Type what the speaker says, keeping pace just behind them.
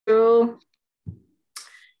So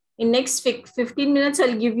in next 15 minutes,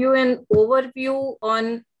 I'll give you an overview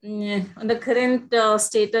on the current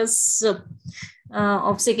status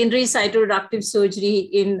of secondary cytoreductive surgery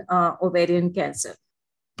in ovarian cancer.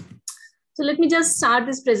 So let me just start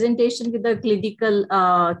this presentation with a clinical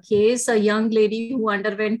case, a young lady who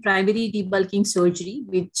underwent primary debulking surgery,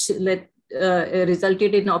 which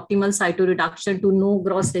resulted in optimal cytoreduction to no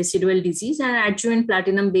gross residual disease and adjuvant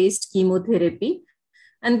platinum-based chemotherapy.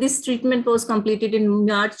 And this treatment was completed in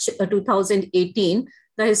March 2018.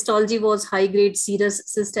 The histology was high-grade serous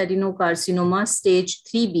cyst adenocarcinoma, stage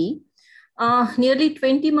 3B. Nearly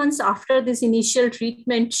 20 months after this initial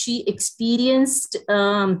treatment, she experienced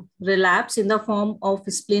relapse in the form of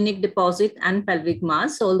splenic deposit and pelvic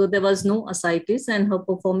mass, although there was no ascites and her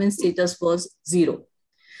performance status was 0.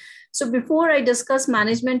 So before I discuss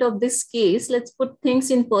management of this case, let's put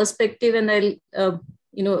things in perspective, and I'll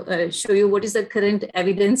show you what is the current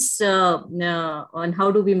evidence on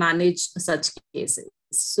how do we manage such cases.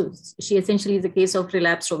 So she essentially is a case of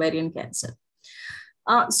relapsed ovarian cancer.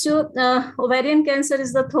 Ovarian cancer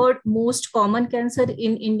is the third most common cancer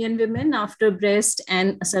in Indian women after breast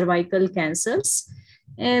and cervical cancers.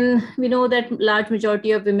 And we know that large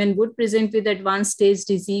majority of women would present with advanced stage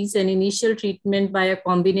disease, and initial treatment by a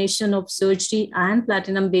combination of surgery and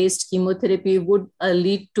platinum-based chemotherapy would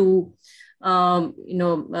lead to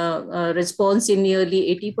response in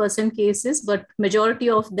nearly 80% cases, but majority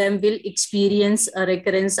of them will experience a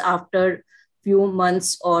recurrence after few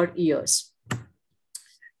months or years.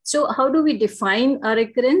 So how do we define a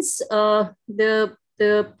recurrence?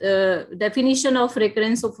 The definition of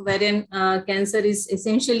recurrence of ovarian cancer is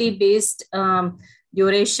essentially based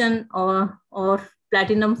duration or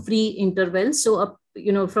platinum-free interval. So,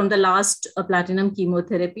 from the last platinum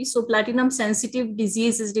chemotherapy. So platinum-sensitive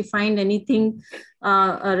disease is defined anything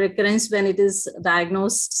a recurrence when it is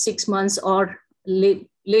diagnosed 6 months or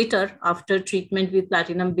later after treatment with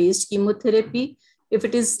platinum-based chemotherapy. If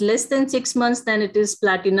it is less than 6 months, then it is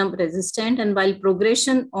platinum resistant, and while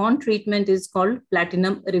progression on treatment is called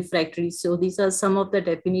platinum refractory. So these are some of the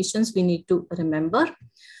definitions we need to remember.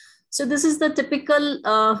 So this is the typical,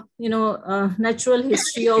 natural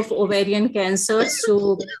history of ovarian cancer.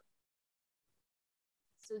 So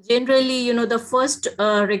generally, the first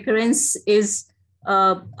recurrence is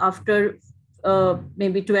after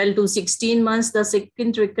maybe 12 to 16 months. The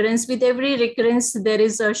second recurrence, with every recurrence, there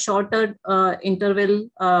is a shorter interval,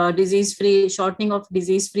 shortening of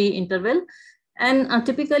disease-free interval. And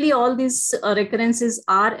typically all these recurrences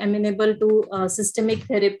are amenable to systemic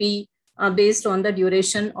therapy based on the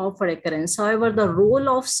duration of recurrence. However, the role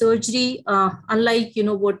of surgery, unlike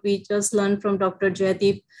what we just learned from Dr.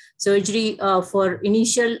 Jaydeep, surgery for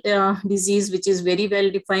initial disease, which is very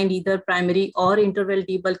well defined, either primary or interval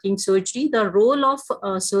debulking surgery, the role of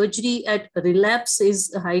surgery at relapse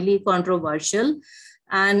is highly controversial,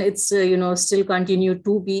 and it's still continue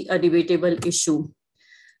to be a debatable issue.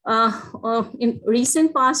 In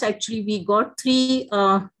recent past, actually, we got 3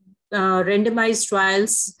 randomized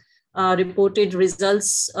trials reported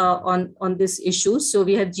results on this issue. So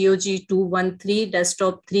we have GOG 213,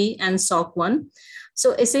 Desktop 3, and SOC1.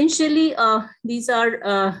 So essentially, these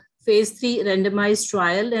are phase 3 randomized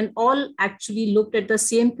trial, and all actually looked at the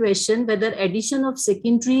same question, whether addition of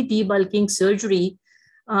secondary debulking surgery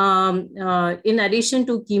in addition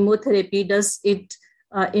to chemotherapy, does it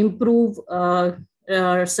improve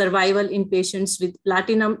survival in patients with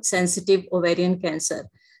platinum-sensitive ovarian cancer.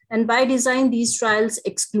 And by design, these trials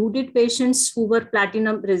excluded patients who were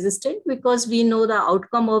platinum resistant, because we know the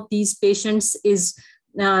outcome of these patients is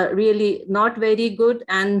really not very good,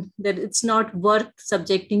 and that it's not worth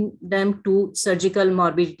subjecting them to surgical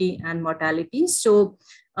morbidity and mortality. So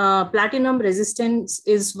platinum resistance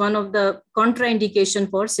is one of the contraindication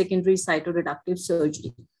for secondary cytoreductive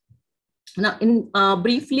surgery. Now,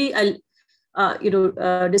 briefly, I'll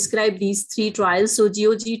describe these 3 trials. So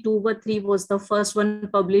GOG 213 was the first one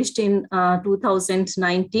published in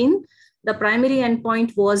 2019. The primary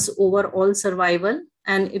endpoint was overall survival,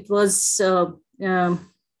 and it was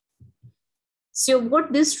so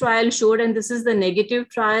what this trial showed, and this is the negative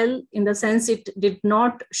trial in the sense it did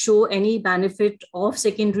not show any benefit of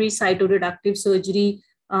secondary cytoreductive surgery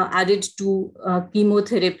added to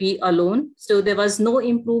chemotherapy alone. So there was no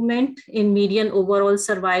improvement in median overall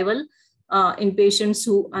survival in patients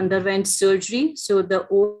who underwent surgery. So the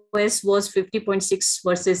OS was 50.6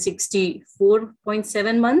 versus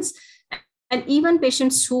 64.7 months. And even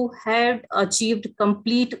patients who had achieved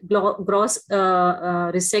complete gross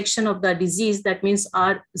resection of the disease, that means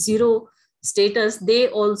R0 status, they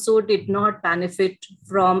also did not benefit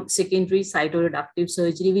from secondary cytoreductive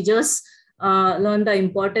surgery. We just learned the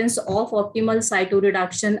importance of optimal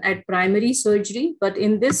cytoreduction at primary surgery. But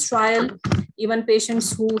in this trial, even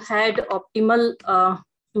patients who had optimal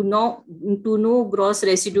to no gross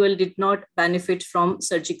residual did not benefit from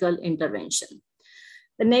surgical intervention.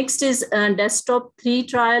 The next is Desktop 3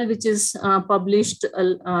 trial, which is published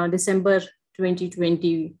December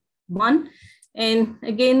 2021. And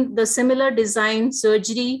again, the similar design,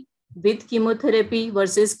 surgery with chemotherapy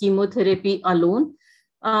versus chemotherapy alone.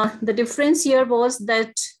 The difference here was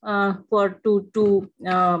that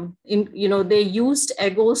they used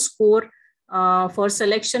EGO score for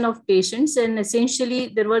selection of patients, and essentially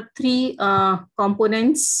there were three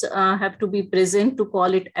components have to be present to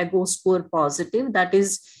call it EGO score positive. That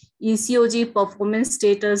is ECOG performance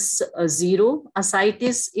status 0,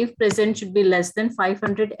 ascites if present should be less than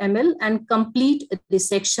 500 ml, and complete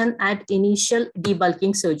dissection at initial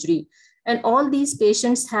debulking surgery. And all these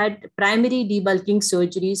patients had primary debulking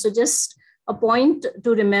surgery. So just a point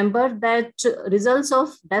to remember that results of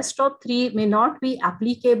Desktop 3 may not be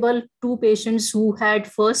applicable to patients who had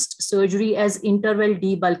first surgery as interval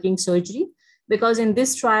debulking surgery, because in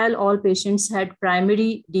this trial, all patients had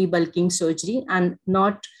primary debulking surgery and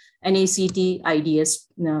not NACT IDS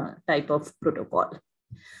type of protocol.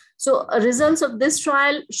 So results of this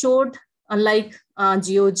trial showed, unlike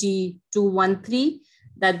GOG 213,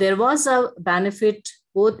 that there was a benefit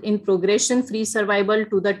both in progression-free survival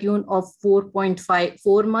to the tune of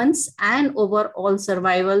 4.54 months and overall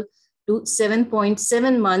survival to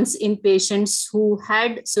 7.7 months in patients who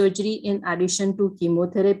had surgery in addition to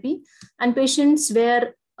chemotherapy, and patients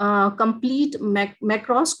where complete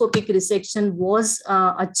macroscopic resection was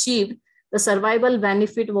achieved. The survival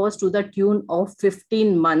benefit was to the tune of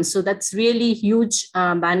 15 months. So that's really huge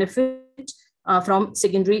benefit from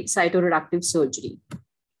secondary cytoreductive surgery.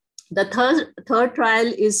 The third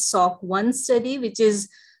trial is SOC1 study, which is,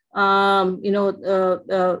 the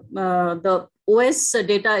OS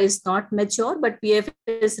data is not mature, but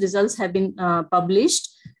PFS results have been published.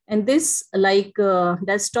 And this, like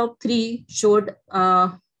Desktop 3, showed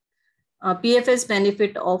PFS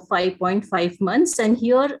benefit of 5.5 months. And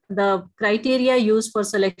here the criteria used for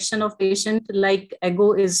selection of patient like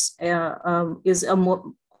EGO is a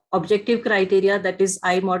more objective criteria, that is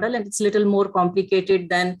I model, and it's a little more complicated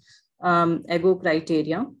than EGO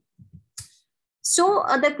criteria. So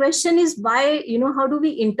the question is why, how do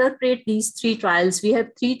we interpret these three trials? We have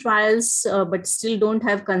three trials, but still don't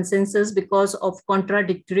have consensus because of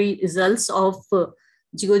contradictory results of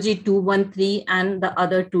GOG 213 and the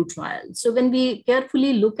other two trials. So when we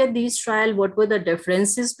carefully look at these trials, what were the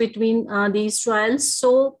differences between these trials?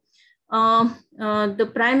 So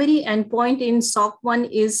the primary endpoint in SOC1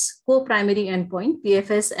 is co-primary endpoint,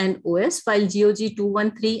 PFS and OS, while GOG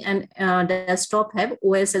 213 and Desktop have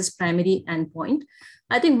OS as primary endpoint.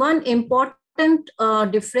 I think one important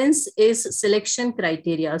difference is selection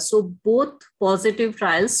criteria. So both positive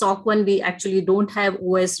trials, SOC1, we actually don't have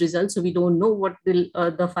OS results, so we don't know what will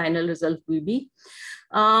the final result will be.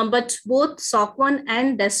 But both SOC1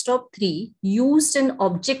 and Desktop 3 used an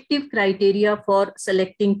objective criteria for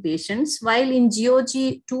selecting patients, while in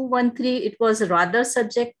GOG 213, it was rather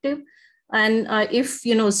subjective. And if,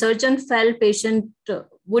 surgeon felt patient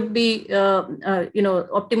would be,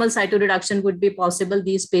 optimal cytoreduction would be possible,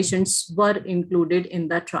 these patients were included in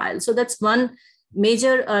the trial. So that's one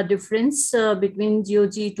major difference between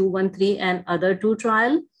GOG 213 and other two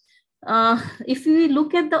trials. If we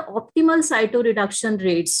look at the optimal cytoreduction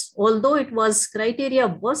rates, although it was criteria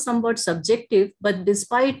was somewhat subjective, but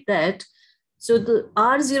despite that, so the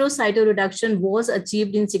R0 cytoreduction was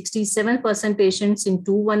achieved in 67% patients in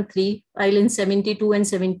 213, while in 72 and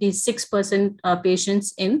 76%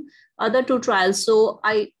 patients in other two trials. So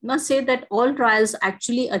I must say that all trials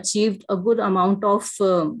actually achieved a good amount of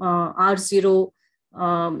R0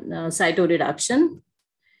 cytoreduction.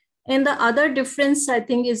 And the other difference, I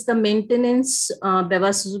think, is the maintenance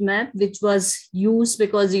bevacizumab, which was used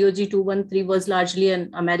because GOG 213 was largely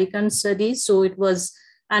an American study. So it was,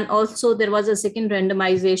 and also there was a second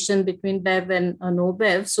randomization between BEV and no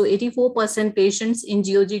BEV. So 84% patients in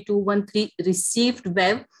GOG 213 received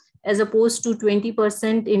BEV, as opposed to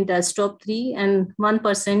 20% in Desktop 3 and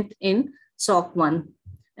 1% in SOC1.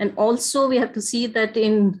 And also we have to see that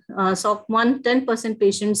in SOC1, 10%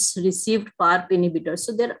 patients received PARP inhibitors.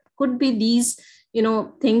 So there could be these,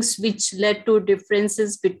 things which led to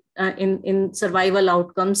differences in survival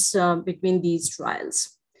outcomes between these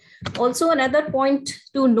trials. Also, another point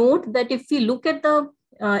to note that if we look at the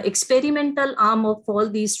experimental arm of all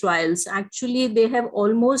these trials, actually they have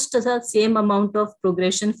almost the same amount of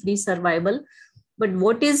progression-free survival. But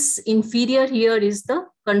what is inferior here is the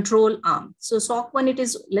control arm. So SOC1, it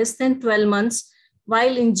is less than 12 months,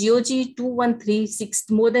 while in GOG 213,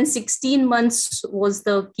 more than 16 months was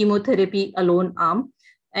the chemotherapy alone arm.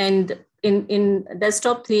 And in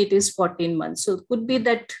desktop 3, it is 14 months. So it could be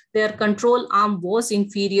that their control arm was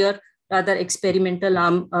inferior, rather experimental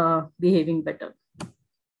arm behaving better.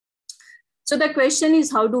 So the question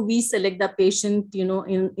is, how do we select the patient,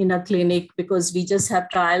 in a clinic? Because we just have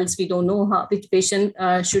trials, we don't know which patient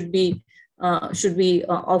should we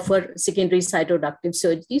offer secondary cytoreductive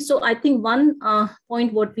surgery. So I think one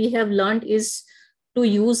point what we have learned is to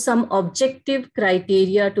use some objective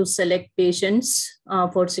criteria to select patients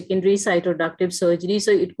for secondary cytoreductive surgery.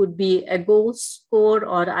 So it could be EGO score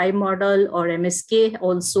or iModel or MSK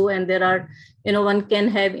also. And there are, one can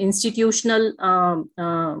have institutional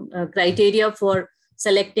criteria for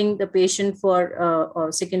selecting the patient for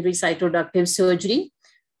secondary cytoreductive surgery.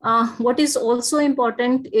 What is also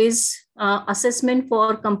important is assessment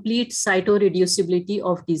for complete cytoreducibility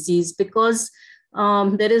of disease, because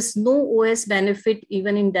there is no OS benefit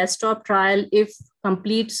even in desktop trial if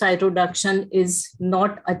complete cytoreduction is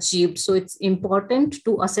not achieved. So it's important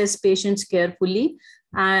to assess patients carefully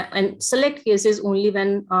and select cases only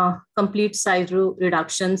when complete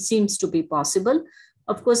cytoreduction seems to be possible.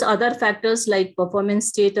 Of course, other factors like performance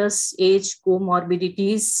status, age,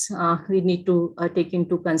 comorbidities, we need to take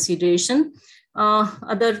into consideration.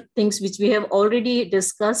 Other things which we have already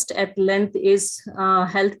discussed at length is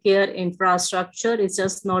healthcare infrastructure. It's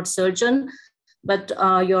just not surgeon, but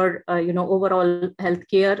your overall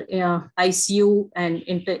healthcare, ICU and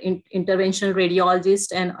interventional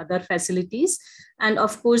radiologist and other facilities. And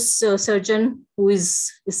of course, surgeon who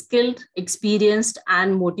is skilled, experienced,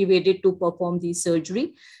 and motivated to perform the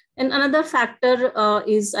surgery. And another factor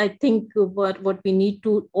is, I think, what we need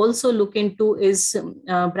to also look into is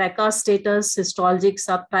BRCA status, histologic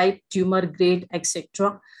subtype, tumor grade,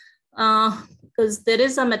 etc. Because there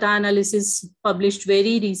is a meta-analysis published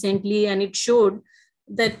very recently, and it showed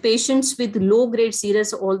that patients with low-grade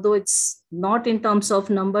serous, although it's not in terms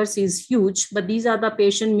of numbers, is huge, but these are the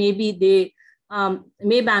patients, maybe they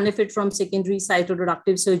may benefit from secondary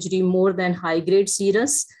cytoreductive surgery more than high-grade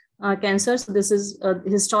serous cancer. So this is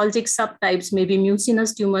histologic subtypes, maybe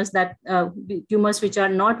mucinous tumors, that tumors which are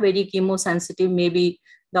not very chemosensitive, maybe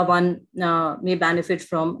the one may benefit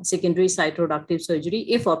from secondary cytoreductive surgery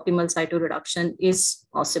if optimal cytoreduction is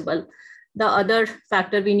possible. The other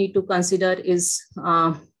factor we need to consider is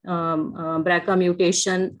BRCA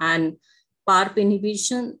mutation and PARP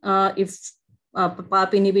inhibition. If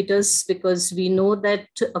PARP inhibitors, because we know that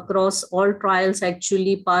across all trials,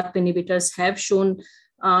 actually PARP inhibitors have shown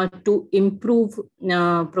to improve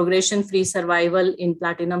progression-free survival in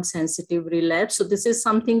platinum-sensitive relapse. So this is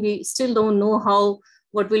something we still don't know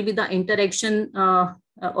what will be the interaction or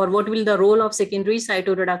what will the role of secondary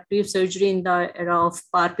cytoreductive surgery in the era of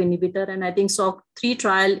PARP inhibitor. And I think SOC3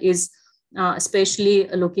 trial is especially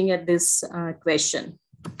looking at this question.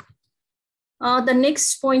 The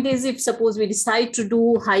next point is, if suppose we decide to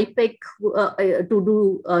do HIPEC,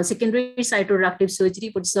 secondary cytoreductive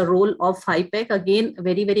surgery, what's the role of HIPEC? Again, a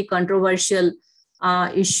very, very controversial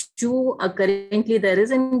issue. Currently, there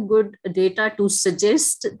isn't good data to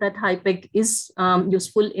suggest that HIPEC is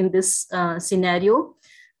useful in this scenario.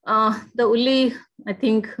 The only, I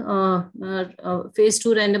think, phase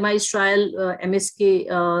 2 randomized trial MSK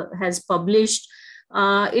has published,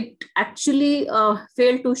 it actually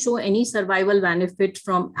failed to show any survival benefit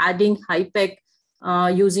from adding HIPEC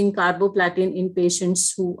using carboplatin in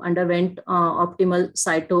patients who underwent optimal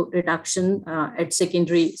cytoreduction at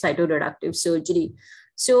secondary cytoreductive surgery.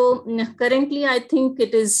 So currently, I think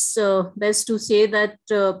it is best to say that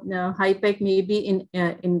HIPEC may be in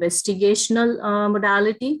investigational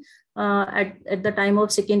modality at the time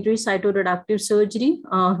of secondary cytoreductive surgery.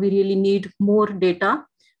 We really need more data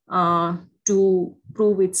to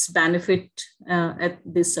prove its benefit at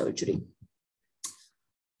this surgery.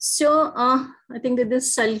 So I think that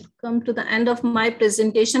this, I'll come to the end of my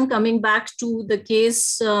presentation. Coming back to the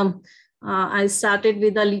case, I started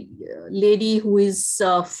with a lady who is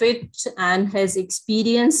fit and has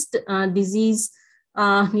experienced disease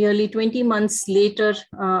nearly 20 months later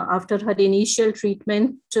after her initial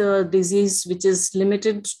treatment, disease which is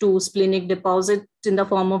limited to splenic deposit in the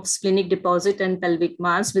form of splenic deposit and pelvic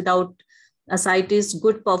mass without ascites,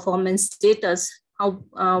 good performance status.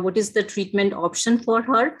 What is the treatment option for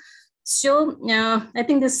her? So I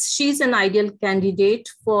think she's an ideal candidate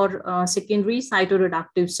for secondary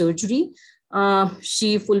cytoreductive surgery.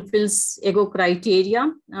 She fulfills EGO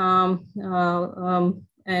criteria.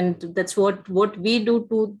 And that's what we do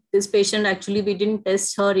to this patient. Actually, we didn't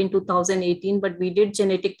test her in 2018, but we did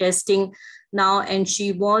genetic testing now, and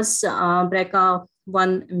she was BRCA1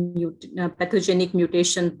 pathogenic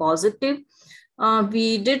mutation positive.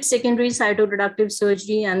 We did secondary cytoreductive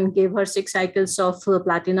surgery and gave her 6 cycles of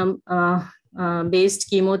platinum based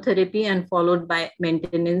chemotherapy and followed by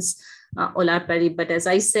maintenance olaparib. But as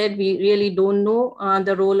I said, we really don't know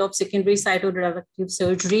the role of secondary cytoreductive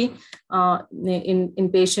surgery in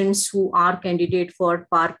patients who are candidate for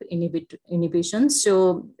PARP inhibition.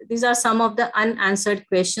 So these are some of the unanswered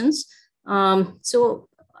questions. So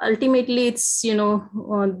ultimately, it's,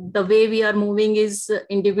 the way we are moving is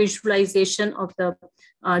individualization of the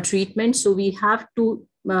treatment. So we have to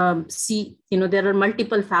see, there are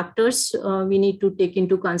multiple factors we need to take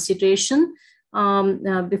into consideration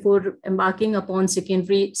before embarking upon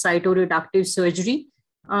secondary cytoreductive surgery.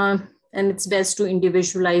 And it's best to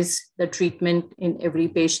individualize the treatment in every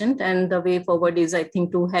patient. And the way forward is, I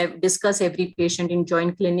think, to discuss every patient in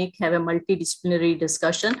joint clinic, have a multidisciplinary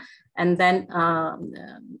discussion, and then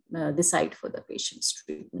decide for the patient's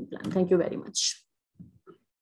treatment plan. Thank you very much.